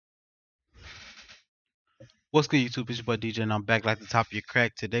What's good, YouTube? It's your boy DJ, and I'm back like the top of your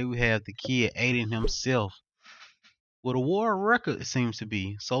crack. Today we have the kid Aiden himself with a war record. It seems to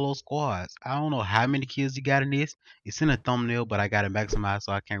be solo squads. I don't know how many kills he got in this. It's in a thumbnail, but I got it maximized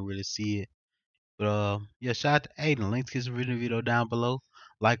so I can't really see it. But yeah, shout out to Aiden. Link to his original video down below.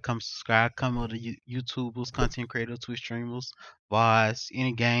 Like, comment, subscribe, comment with the YouTubers, content creators, Twitch streamers, VODs,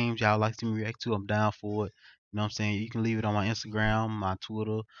 any games y'all like to react to. I'm down for it. You know what I'm saying? You can leave it on my Instagram, my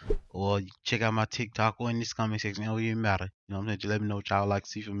Twitter, or you check out my TikTok or in this comment section. It don't even matter. You know what I'm saying? Just let me know what y'all like to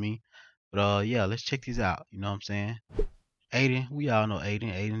see from me. But yeah, let's check these out. You know what I'm saying? Aiden, we all know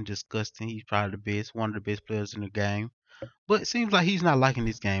Aiden. Aiden disgusting. He's probably the best, one of the best players in the game. But it seems like he's not liking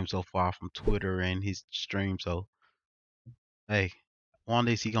this game so far from Twitter and his stream. So, hey, one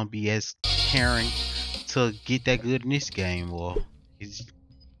day is he gonna be as caring to get that good in this game, or he's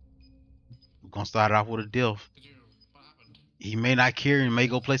gonna start off with a death. He may not care and may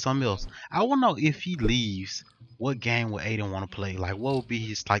go play something else. I wanna know if he leaves, what game would Aiden want to play? Like, what would be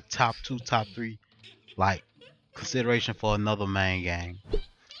his like top two, top three, like consideration for another main game?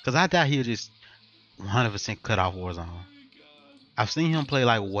 Cause I doubt he'll just 100% cut off Warzone. I've seen him play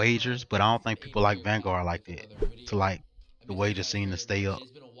like wagers, but I don't think people like Vanguard like that to like the wager scene to stay up.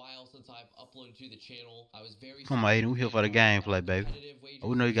 Come on, Aiden, we here for the gameplay, baby.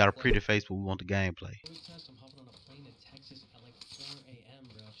 We know you got a pretty face, but we want the gameplay.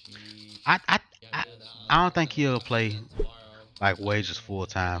 I I I, I don't think he'll play like wagers full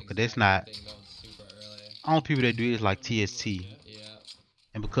time, cause that's not. Only people that do it is like TST,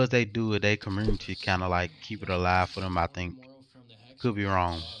 and because they do it, they community kind of like keep it alive for them. I think could be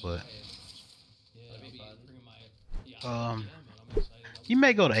wrong, but um, he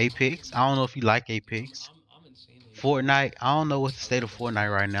may go to Apex. I don't know if he like Apex. Fortnite, I don't know what the state of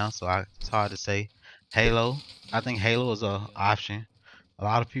Fortnite right now, so it's hard to say. Halo, I think Halo is a option. A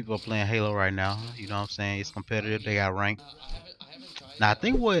lot of people are playing Halo right now. You know what I'm saying? It's competitive. They got ranked. Now I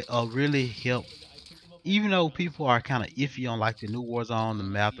think what really helped, even though people are kind of iffy on like the new Warzone, the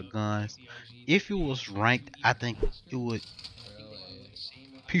map, the guns, if it was ranked, I think it would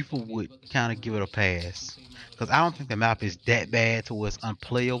people would kind of give it a pass. Because I don't think the map is that bad to where it's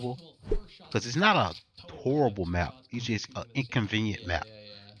unplayable. Because it's not a horrible map. It's just an inconvenient map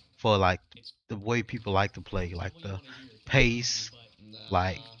for like the way people like to play, like the pace,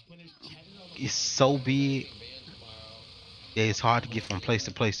 like it's so big that it's hard to get from place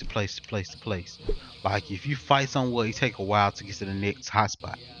to place to place to place to place. Like if you fight somewhere, it take a while to get to the next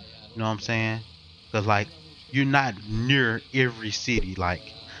hotspot. You know what I'm saying? Cause like you're not near every city, like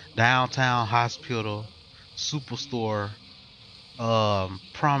downtown hospital, superstore,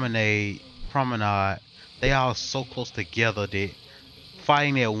 promenade. They all so close together that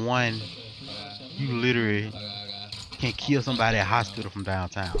fighting at one, you literally can kill somebody at hospital from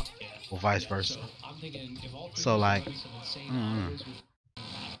downtown, or vice versa. So like, mm,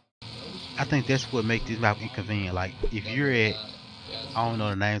 I think that's what makes this map inconvenient. Like if you're at, I don't know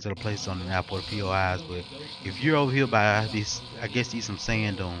the names of the places on the map or the POIs, but if you're over here by this, I guess these some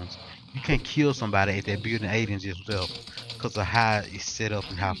sand dunes, you can kill somebody at that building 8 and just left because of how it's set up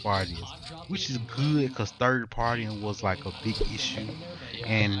and how far it is, which is good because third partying was like a big issue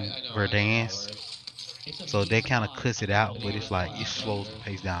in Verdansk. So that kind of cuts it out, but it's like it slows the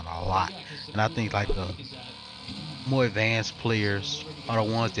pace down a lot. And I think like the more advanced players are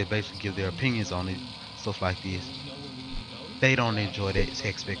the ones that basically give their opinions on it, stuff like this. They don't enjoy that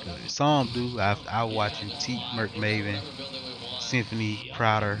aspect of it. Some do. I watching T Merc Maven, Symphony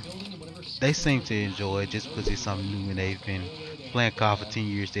Crowder. They seem to enjoy it just because it's something new and they've been playing COD for 10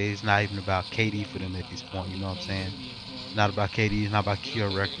 years. It's not even about KD for them at this point. You know what I'm saying? It's not about KD. It's not about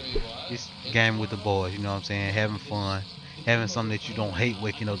kill record. It's game with the boys. You know what I'm saying? Having fun, having something that you don't hate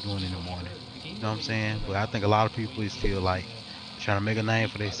waking up doing in the morning. You know what I'm saying? But I think a lot of people is still like trying to make a name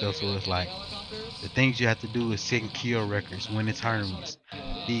for themselves. So it's like the things you have to do is set kill records, winning tournaments.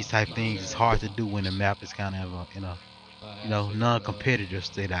 These type things is hard to do when the map is kind of in a non-competitive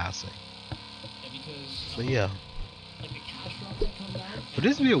state, I'll say. But yeah, for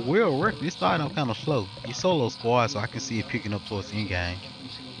this to be a world record, it's starting off kind of slow. It's solo squad, so I can see it picking up towards the end game.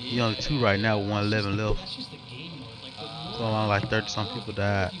 He on the two right now with 111 left. So long, like 30 some people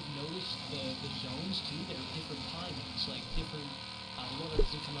died.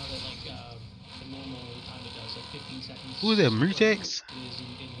 Who is that, Mutex?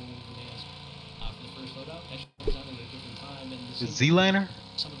 Z-Laner?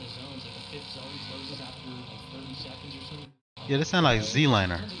 Yeah, that sound like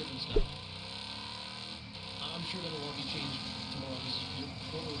Z-Laner.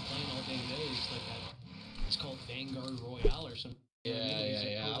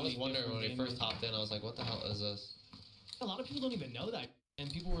 wondering when we first hopped in. I was like, what the hell is this? A lot of people don't even know that,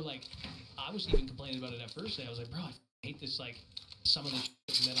 and people were like, I was even complaining about it at first. I was like, bro, I hate this, like, some of the shit.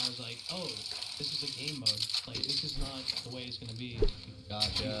 And then I was like, oh, this is a game mode. Like, this is not the way it's gonna be.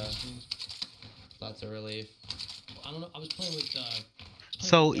 Gotcha. That's a relief. I don't know. I was playing with.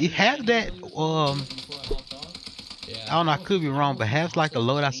 So it has that. Yeah. I don't know. I could be wrong, but has like a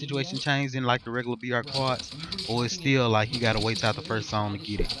loadout situation changed in like the regular BR quads, or it's still like you gotta wait till the first song to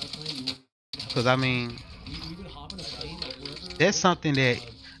get it? Because I mean, that's something that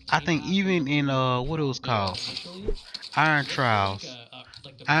I think even in what it was called, Iron Trials.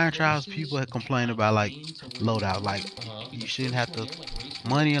 Iron Trials people had complained about like loadout, like you shouldn't have to.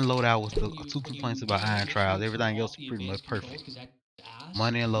 Money and loadout was the two complaints about Iron Trials. Everything else was pretty much perfect.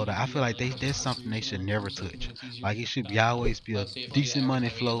 Money and loadout. I feel like that's something they should never touch. Like it should be always be a decent money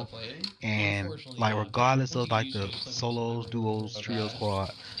flow, and like regardless of like the solos, duos, trios,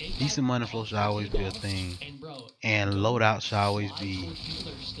 squad, decent money flow should always be a thing, and loadout should always be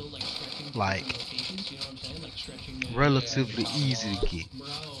like relatively easy to get.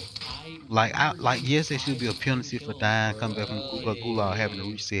 Like yes, there should be a penalty for dying, coming back from the gulag, having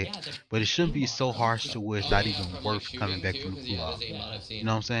to reset, but it shouldn't be so harsh to where it's not even worth coming back from the gulag. You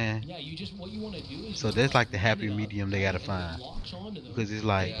know what I'm saying? Yeah, you just what you want to do is So that's like the happy medium they gotta find, because it's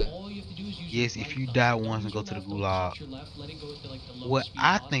like yes, if you die once and go to the gulag, what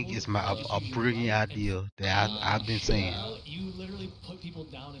I think is a brilliant idea that I've been saying, you literally put people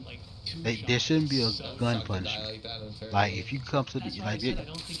down in like there shouldn't be a gun punishment. Like if you come to the like,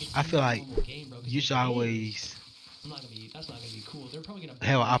 I feel like you should always that's not gonna be cool. They're probably gonna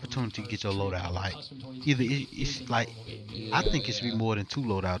have an opportunity to get your loadout. Like either it's like I think it should be more than 2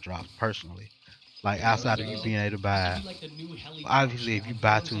 loadout drops personally. Like outside of you being able to buy, obviously if you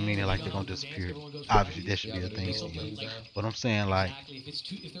buy too many, like they're gonna disappear. Obviously that should be a thing still. But I'm saying like,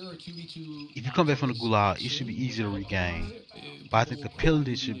 if you come back from the gulag, it should be easy to regain. But I think the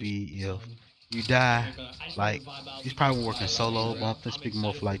penalty should be if you die, like it's probably working solo, but I'm speaking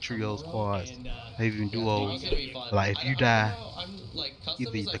more for like trios, quads, maybe even duos. Like if you die,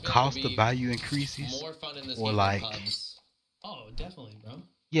 either the cost to buy you increases, or like, oh, definitely, bro.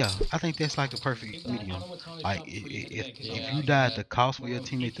 yeah, I think that's like a perfect medium. Like if you die, the cost for your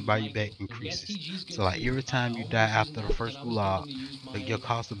teammate to buy you back increases. So like every time you die after the first gulag, like your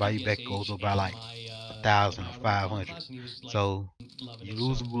cost to buy you back goes up by like 1,000 or 500. So you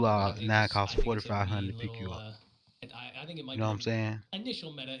lose a gulag, now it costs 4,500 to pick you up. I think it might You know what I'm saying?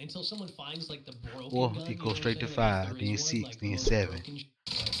 Initial meta until someone finds like the broken Or gun, it goes straight to 5, then 6, then 7.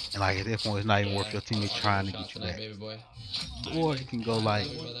 And like at that point, it's not even worth your teammate trying to get you back. Or it can go like,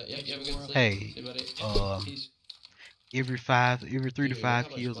 hey, every 3 to 5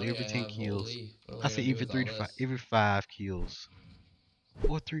 kills, every 10 kills. I say every 5 kills.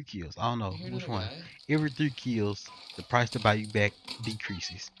 Or 3 kills. I don't know which one. Every 3 kills, the price to buy you back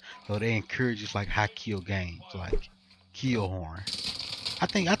decreases. So they encourages like high kill games, like kill horn. I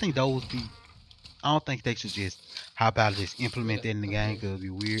think those be. I don't think they should just how about just implement that in the game because it'd be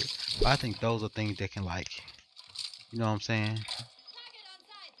weird. But I think those are things that can like, you know what I'm saying?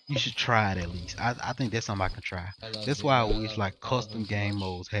 You should try it at least. I think that's something I can try. That's why I wish like custom game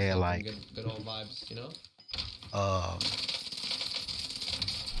modes had like good old vibes, you know?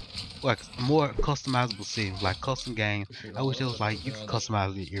 Like more customizable settings, like custom game. I wish it was like you could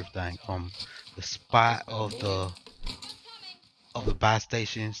customize everything from the spot of the buy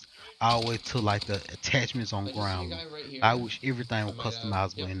stations all the way to like the attachments on ground. I wish everything was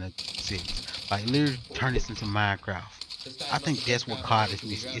customizable in the settings. Like literally turn this into Minecraft. I think that's what COD is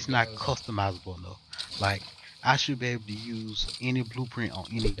missing. It's not customizable enough. Like I should be able to use any blueprint on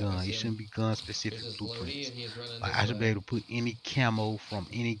any gun. It shouldn't be gun specific blueprints. Like I should be able to put any camo from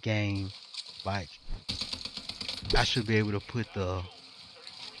any game. Like I should be able to put the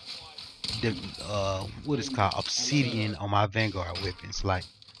what is called obsidian on my Vanguard weapons. Like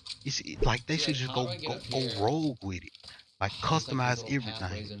it's like they should just go rogue with it. Like customize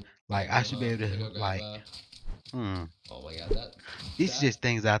everything. Like I should be able to like Oh my god, it's just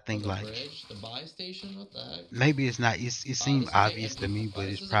things I think like the buy station, what the heck? Maybe it's not. It seems obvious to me, but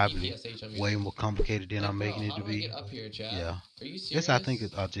it's probably way more complicated than I'm making it to be. Yeah, guess I think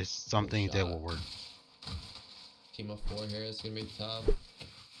it are just some things that will work. Team of 4 here is gonna be tough.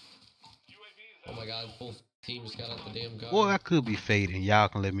 Oh my god, full team just got out the damn car. Or I could be fading. Y'all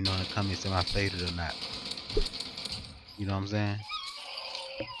can let me know in the comments if I faded or not. You know what I'm saying?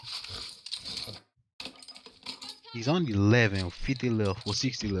 He's on 11, 50 left, or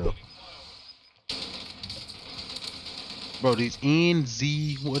 60 left. Bro, these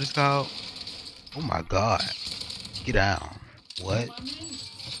NZ, what is called? Oh my god. Get down. What?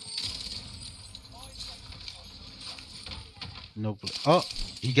 No. Oh,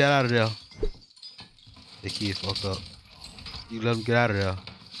 he got out of there. The kid fucked up. You let him get out of there.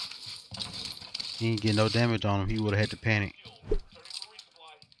 He ain't get no damage on him. He would have had to panic.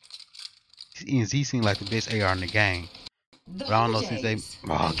 He seemed like the best AR in the game. The But I don't know since they. holidays.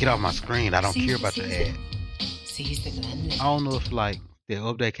 Oh, get off my screen. I don't Seize care the about your ad. Seize the Glen. I don't know if like the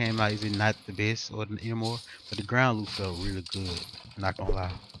update came out, is it not the best or anymore? But the ground loot felt really good. Not gonna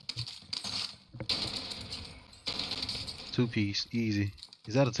lie. 2-piece, easy.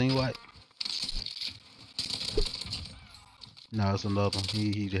 Is that a team wipe? No, it's another one.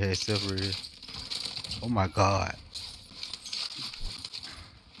 He just had separate. Oh my god.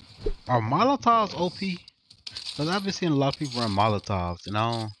 Are Molotovs OP? Cause I've been seeing a lot of people run Molotovs and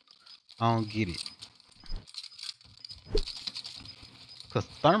I don't get it. Cause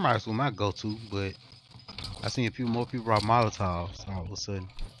Thermites was my go-to, but I seen a few more people run Molotovs all of a sudden.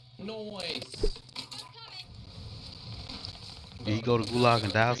 Noise. Did he go to Gulag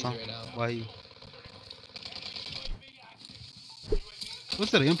and die or something? Why you?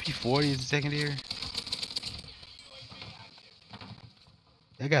 What's that? MP40 is the secondary?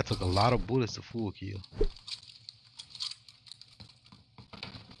 That guy took a lot of bullets to full kill.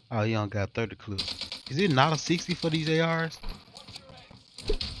 Oh, he only got 30 clips. Is it not a 60 for these ARs?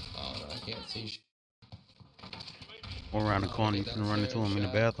 Oh no, I can't see. Or around the corner, you can run into him in the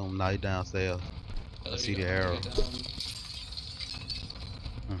bathroom. Now he downstairs. I see the arrow.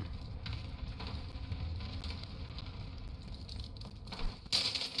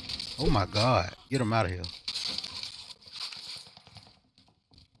 Oh my god, get him out of here.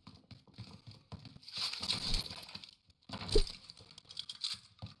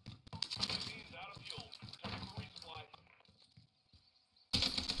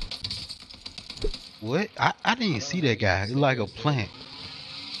 What? I didn't even see that guy. It's like a plant.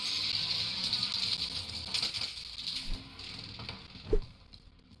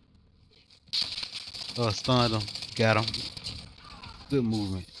 Stunned him. Got him. Good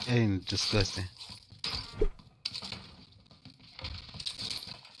movement. That ain't disgusting.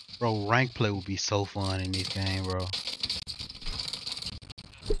 Bro, rank play would be so fun in this game, bro.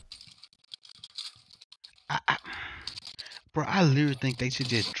 Bro, I literally think they should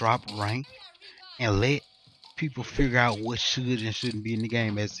just drop rank and let people figure out what should and shouldn't be in the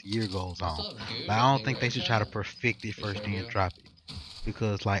game as the year goes on. Like, I don't think they should try to perfect it first and drop it.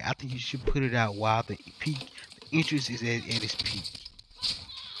 Because, like, I think you should put it out while the interest is at its peak.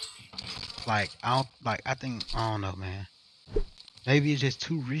 Like, I don't know, man. Maybe it's just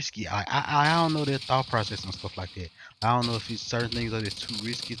too risky. I don't know their thought process and stuff like that. I don't know if it's certain things that is too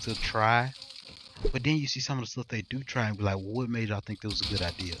risky to try. But then you see some of the stuff they do try and be like, well, what made y'all think that was a good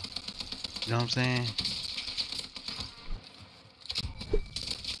idea? You know what I'm saying?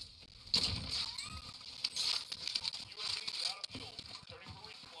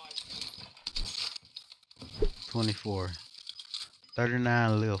 $24.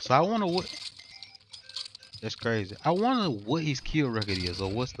 39 left. So I wonder what. That's crazy. I wonder what his kill record is,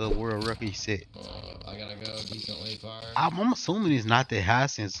 or what's the world record he set. I gotta go decently far. I'm assuming it's not that high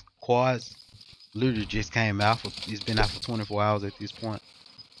since quads literally just came out. It's been out for 24 hours at this point.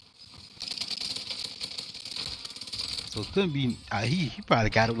 So it couldn't be. He probably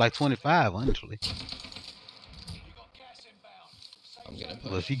got it like 25, honestly. I'm gonna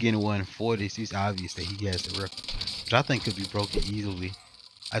push. But if he getting 140s, it's obvious that he has the record, which I think could be broken easily.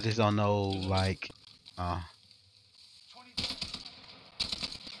 I just don't know, like, I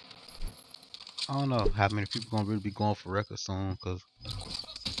don't know how many people gonna really be going for records soon, cause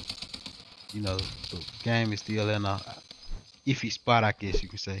you know the game is still in a iffy spot, I guess you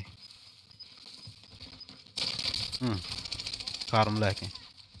could say. Caught him lacking.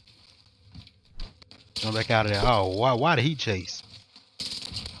 Jump back out of there. Oh, why did he chase?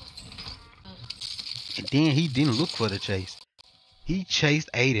 And then he didn't look for the chase. He chased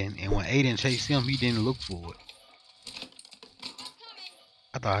Aiden, and when Aiden chased him, he didn't look for it.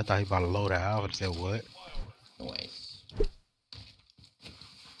 I thought he about to load out. I would have said what? Nice.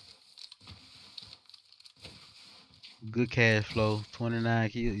 Good cash flow. 29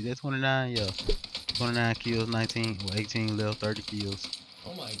 kills. Is that 29? Yeah. 29 kills, 19 or 18 left, 30 kills.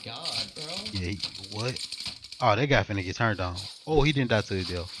 Oh my god, bro. Yeah, what? Oh, that guy finna get turned on. Oh, he didn't die to his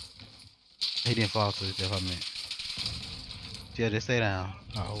death. He didn't fall to his death, I meant. Yeah, just stay down.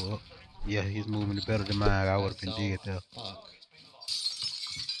 Oh, well. Yeah, his movement is better than mine. I would have been dead there. Fuck.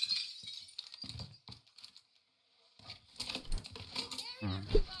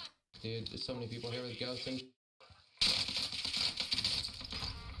 Dude, there's so many people here with ghosts and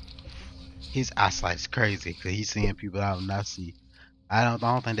His eyesight's crazy because he's seeing people I would not see. I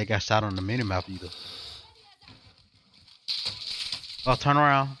don't think they got shot on the minimap either. Oh, turn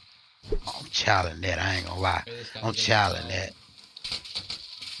around. Oh, I'm challenging that. I ain't gonna lie. Wait, this guy's I'm gonna challenging fall. that.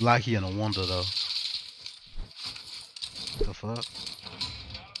 Like he in a wonder though. The fuck?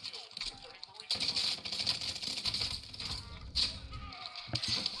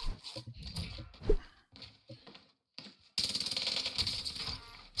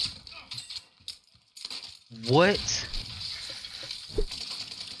 What?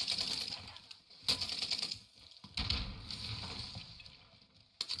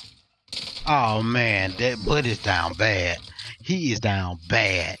 Oh man, that butt is down bad. He is down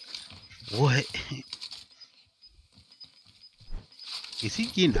bad. What? Is he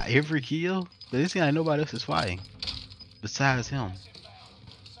getting every kill? This guy, nobody else is fighting besides him.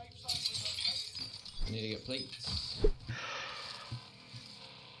 I need to get plates.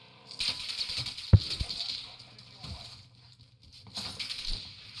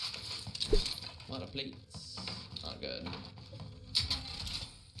 A lot of plates. Not good.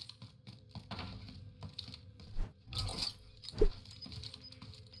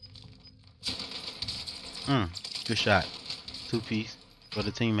 Good shot. 2-piece. Where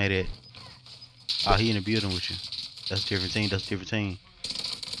the teammate at? Oh, he in the building with you. That's a different team. That's a different team.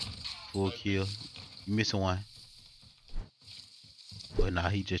 Full kill. You missing one. But nah,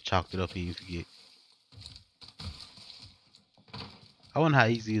 he just chalked it up. He didn't forget. I wonder how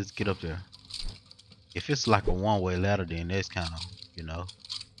easy it is to get up there. If it's like a one-way ladder, then that's kind of, you know.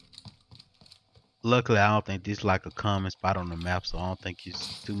 Luckily, I don't think this is like a common spot on the map, so I don't think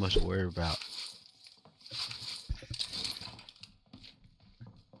it's too much to worry about.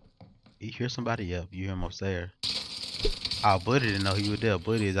 You hear somebody up? You hear him upstairs? Oh, Buddy didn't know he was there.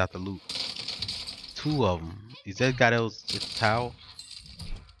 Buddy is out the loop. 2 of them. Is that guy that was at the tower?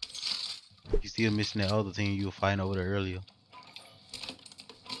 You still missing that other team you were fighting over there earlier?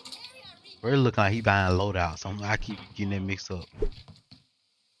 We're looking like he buying loadouts. So I keep getting that mixed up.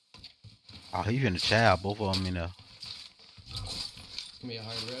 Oh, he in the child. Both of them in there. It's gonna be a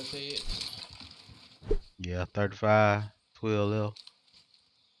hard rotate. Yeah, 35, 12 left.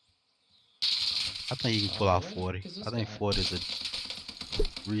 I think you can pull out 40. I think 40 is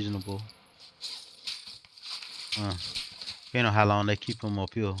a reasonable. You know how long they keep him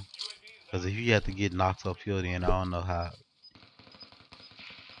up here. Because if you have to get knocked up here, then I don't know how.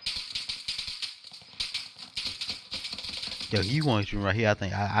 Yo, he wants you right here.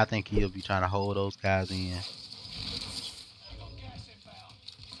 I think he'll be trying to hold those guys in.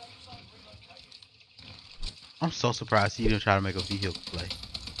 I'm so surprised he didn't try to make a vehicle play.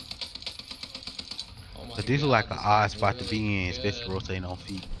 Oh my But this is God, like an this odd guy's spot to really be in, good. especially rotating on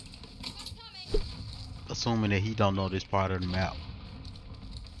feet. Assuming that he don't know this part of the map.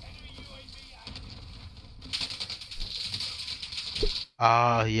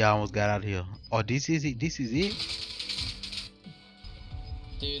 Ah, he almost got out of here. Oh, this is it. This is it.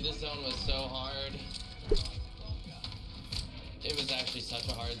 Dude, this zone was so hard. It was actually such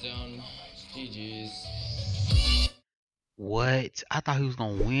a hard zone. GG's. What? I thought he was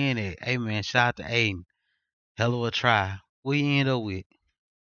gonna win it. Hey man, shout out to Aiden. Hell of a try. What he end up with?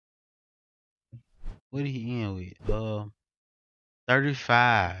 What did he end with?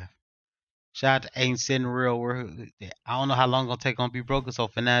 35. Shout out to Aiden setting real work. I don't know how long it's gonna take on be broken. So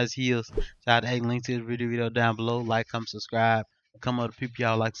for now, it's heels. Shout out to Aiden. Link to the video down below. Like, comment, subscribe. Come other people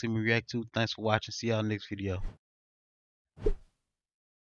y'all like to see me react to. Thanks for watching. See y'all next video.